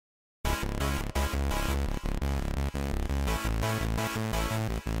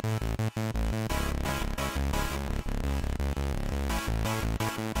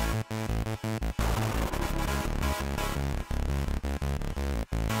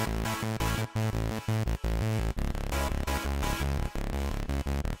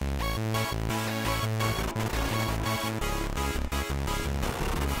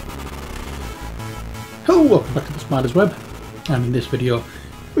welcome back to the Spider's Web, and in this video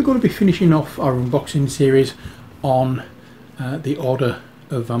we're going to be finishing off our unboxing series on the Order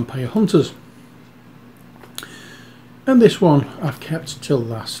of Vampire Hunters. And this one I've kept till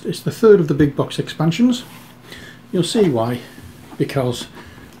last. It's the third of the big box expansions. You'll see why, because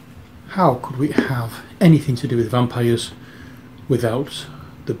how could we have anything to do with vampires without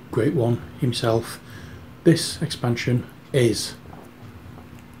the Great One himself? This expansion is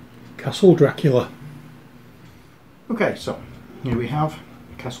Castle Dracula. Okay, so here we have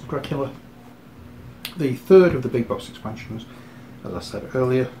Castle Dracula, the third of the big box expansions, as I said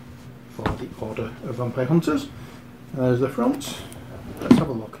earlier, for the Order of Vampire Hunters. There's the front. Let's have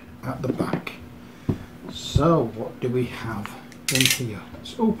a look at the back. So what do we have in here?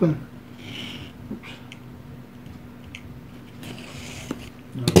 Let's open. Oops.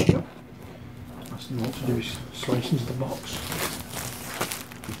 There we go. Last thing I want to do is slice into the box.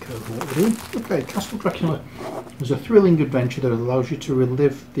 Be careful what we're doing. Okay, Castle Dracula is a thrilling adventure that allows you to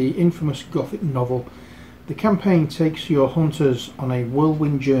relive the infamous Gothic novel. The campaign takes your hunters on a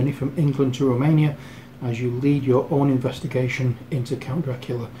whirlwind journey from England to Romania as you lead your own investigation into Count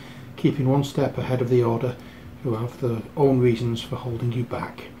Dracula, keeping one step ahead of the Order, who have their own reasons for holding you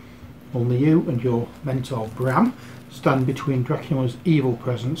back. Only you and your mentor Bram stand between Dracula's evil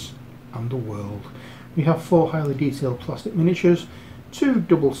presence and the world. We have 4 highly detailed plastic miniatures, 2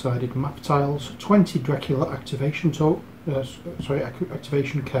 double-sided map tiles, 20 Dracula activation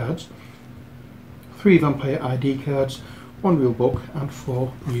cards, 3 vampire ID cards, 1 rule book and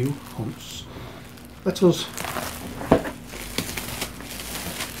 4 new hunts. Let us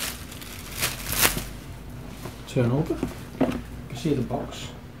turn over. You can see the box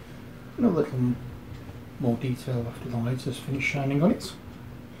in a little more detail after the light has finished shining on it.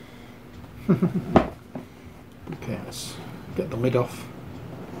 Okay, let's get the lid off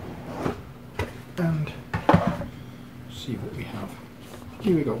and see what we have.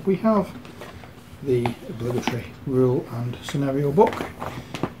 Here we go. We have the obligatory rule and scenario book,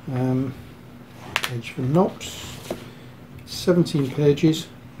 page for notes, 17 pages,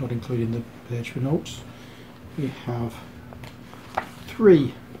 not including the page for notes. We have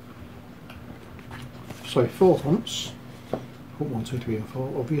 4 hunts, hunt 1, 2, 3 and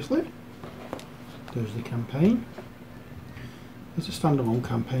 4 obviously. There's the campaign. It's a standalone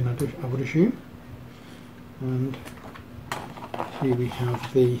campaign, I would assume. And here we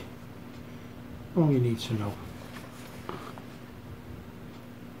have the all you need to know.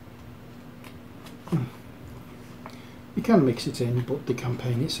 You can mix it in, but the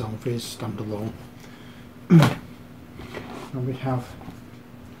campaign itself is standalone. And we have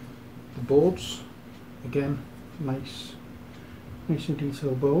the boards, again, nice and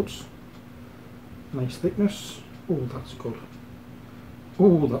detailed boards. Nice thickness. Oh, that's good.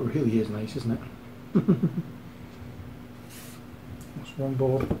 Oh, that really is nice, isn't it? That's one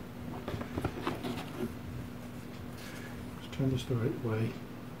board. Let's turn this the right way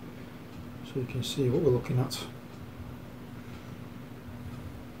so you can see what we're looking at.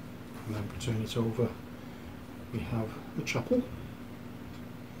 And then turn it over. We have the chapel.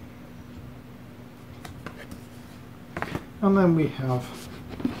 And then we have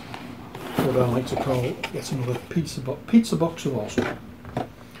what I like to call yet another pizza box of awesome.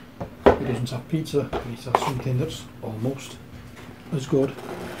 It doesn't have pizza, but it has something that's almost as good,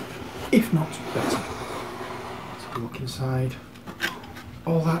 if not better. Let's have a look inside.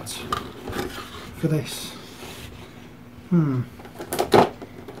 All that for this.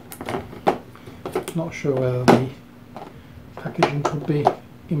 Not sure where the packaging could be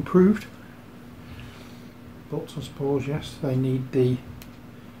improved, but I suppose yes, they need the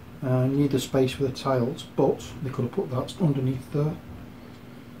space for the tiles, but they could have put that underneath there.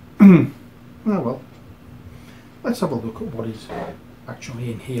 Oh well, let's have a look at what is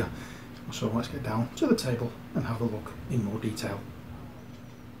actually in here. So let's get down to the table and have a look in more detail.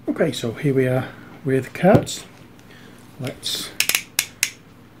 Okay, so here we are with cards. Let's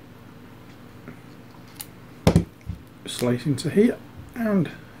slice into here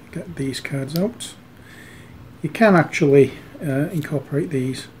and get these cards out. You can actually incorporate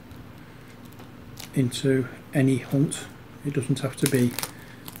these into any hunt. It doesn't have to be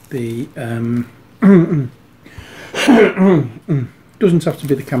the doesn't have to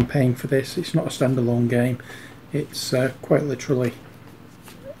be the campaign for this. It's not a standalone game. It's quite literally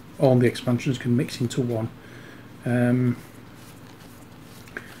all the expansions can mix into one.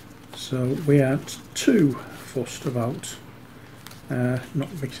 So we aren't too fussed about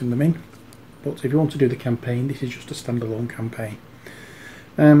not mixing them in, but if you want to do the campaign, this is just a standalone campaign.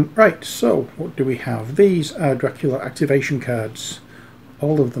 Right, so what do we have? These are Dracula activation cards.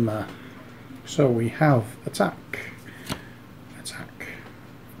 All of them are. So we have attack.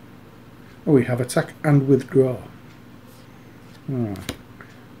 Oh, we have attack and withdraw.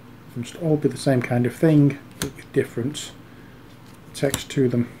 Must all be the same kind of thing, but with different text to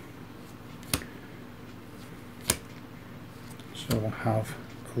them. So we'll have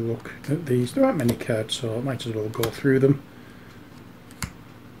a look at these. There aren't many cards, so I might as well go through them.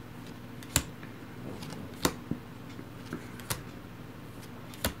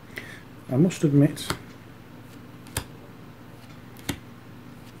 I must admit,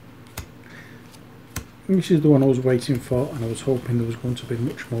 this is the one I was waiting for, and I was hoping there was going to be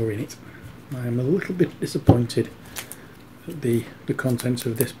much more in it. I am a little bit disappointed at the contents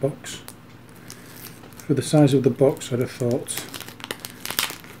of this box. For the size of the box, I'd have thought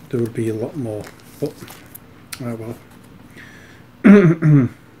there would be a lot more, but oh well.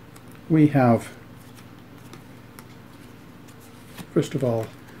 We have, first of all,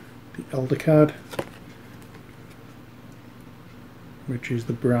 the Elder card, which is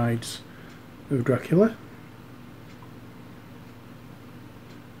the Brides of Dracula,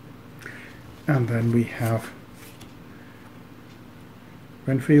 and then we have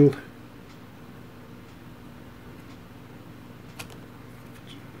Renfield,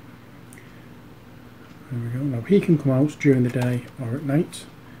 there we go. Now he can come out during the day or at night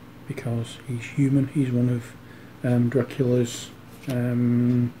because he's human. He's one of Dracula's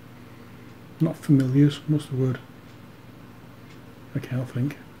not familiars, what's the word? I can't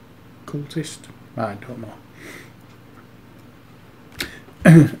think. Cultist? I don't know.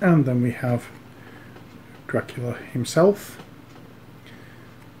 And then we have Dracula himself.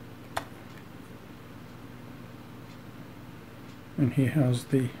 And he has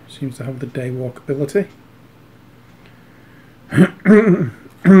seems to have the daywalk ability.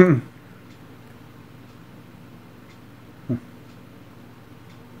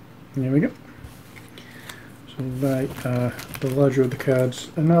 There we go. So they are the larger of the cards.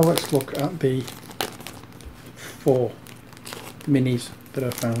 And now let's look at the 4 minis that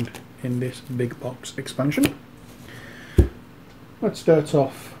are found in this big box expansion. Let's start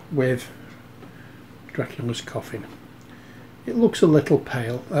off with Dracula's coffin. It looks a little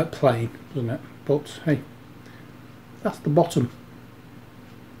plain, doesn't it? But hey, that's the bottom.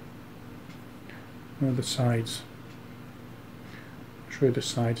 Now the sides. I'll show you the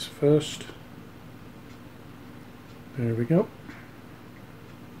sides first. There we go.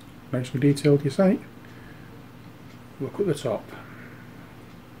 Nicely detailed, you say? Look at the top.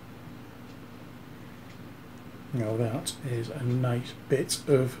 Now that is a nice bit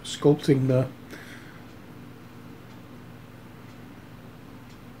of sculpting there.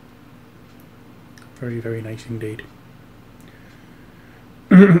 Very, very nice indeed.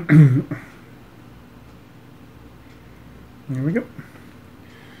 There we go.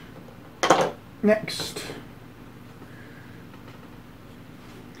 Next,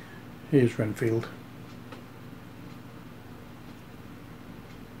 here's Renfield.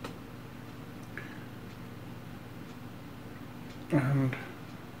 And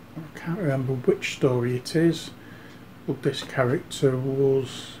I can't remember which story it is, but this character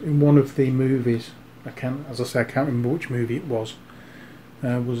was in one of the movies. As I say, I can't remember which movie it was.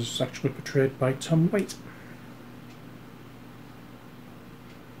 Was actually portrayed by Tom Waite.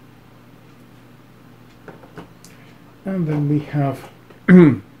 And then we have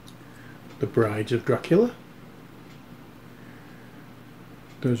the Brides of Dracula.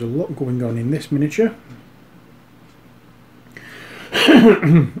 There's a lot going on in this miniature.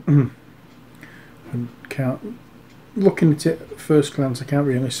 Looking at it at first glance, I can't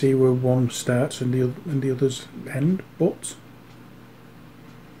really see where one starts and the others end, but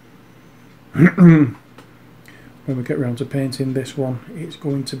when we get round to painting this one, it's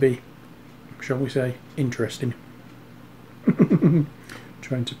going to be, shall we say, interesting.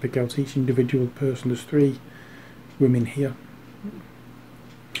 Trying to pick out each individual person. There's 3 women here,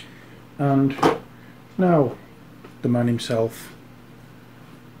 and now the man himself,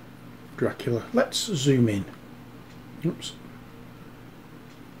 Dracula. Let's zoom in. Oops.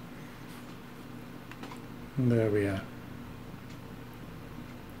 And there we are.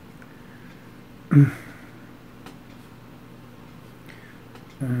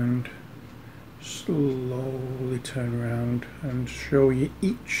 And slowly turn around and show you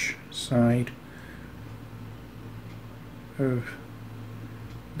each side of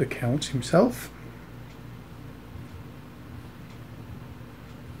the Count himself.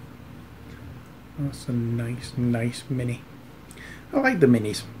 That's a nice mini. I like the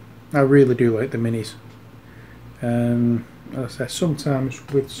minis. I really do like the minis. As I say, sometimes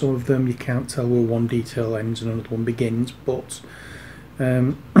with some of them you can't tell where one detail ends and another one begins, but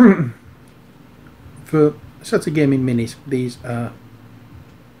for a set of gaming minis, these are,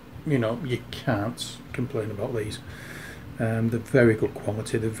 you know, you can't complain about these. They're very good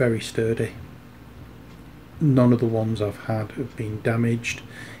quality, they're very sturdy. None of the ones I've had have been damaged.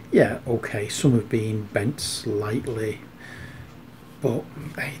 Yeah, okay, some have been bent slightly, but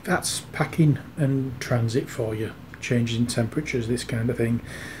hey, that's packing and transit for you. Changing temperatures, this kind of thing.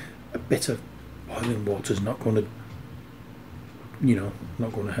 A bit of boiling water's not going to, you know,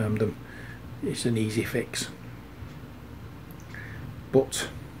 not going to harm them. It's an easy fix. But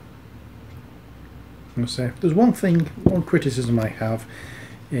I must say, there's one criticism I have,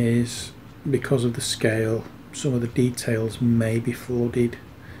 is because of the scale, some of the details may be flooded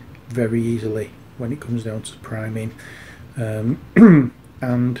very easily when it comes down to priming, and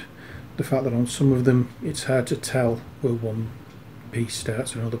the fact that on some of them it's hard to tell where one piece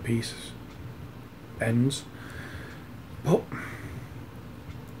starts and another piece ends. But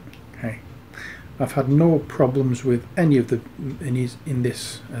hey, I've had no problems with any of the minis in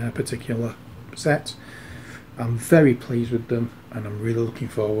this particular set. I'm very pleased with them, and I'm really looking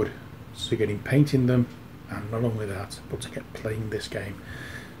forward to getting painting them, and not only that, but to get playing this game.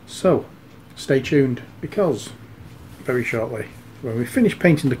 So stay tuned, because very shortly, when we finish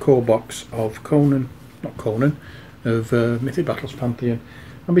painting the core box of Mythic Battles Pantheon,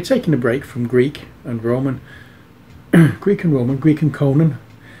 I'll be taking a break from Greek and Roman, Greek and Conan,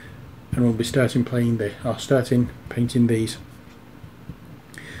 and we'll be starting painting these.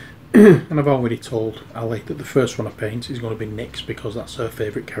 And I've already told Ali that the first one I paint is going to be Nyx, because that's her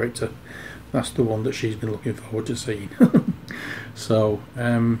favourite character. That's the one that she's been looking forward to seeing. So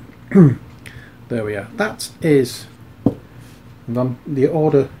there we are. That is the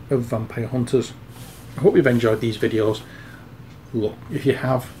Order of Vampire Hunters. I hope you've enjoyed these videos. Look, if you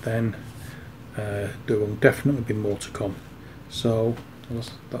have, then there will definitely be more to come. So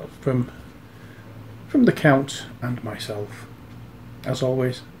that's from the Count and myself. As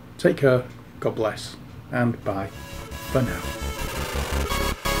always, take care, God bless, and bye for now.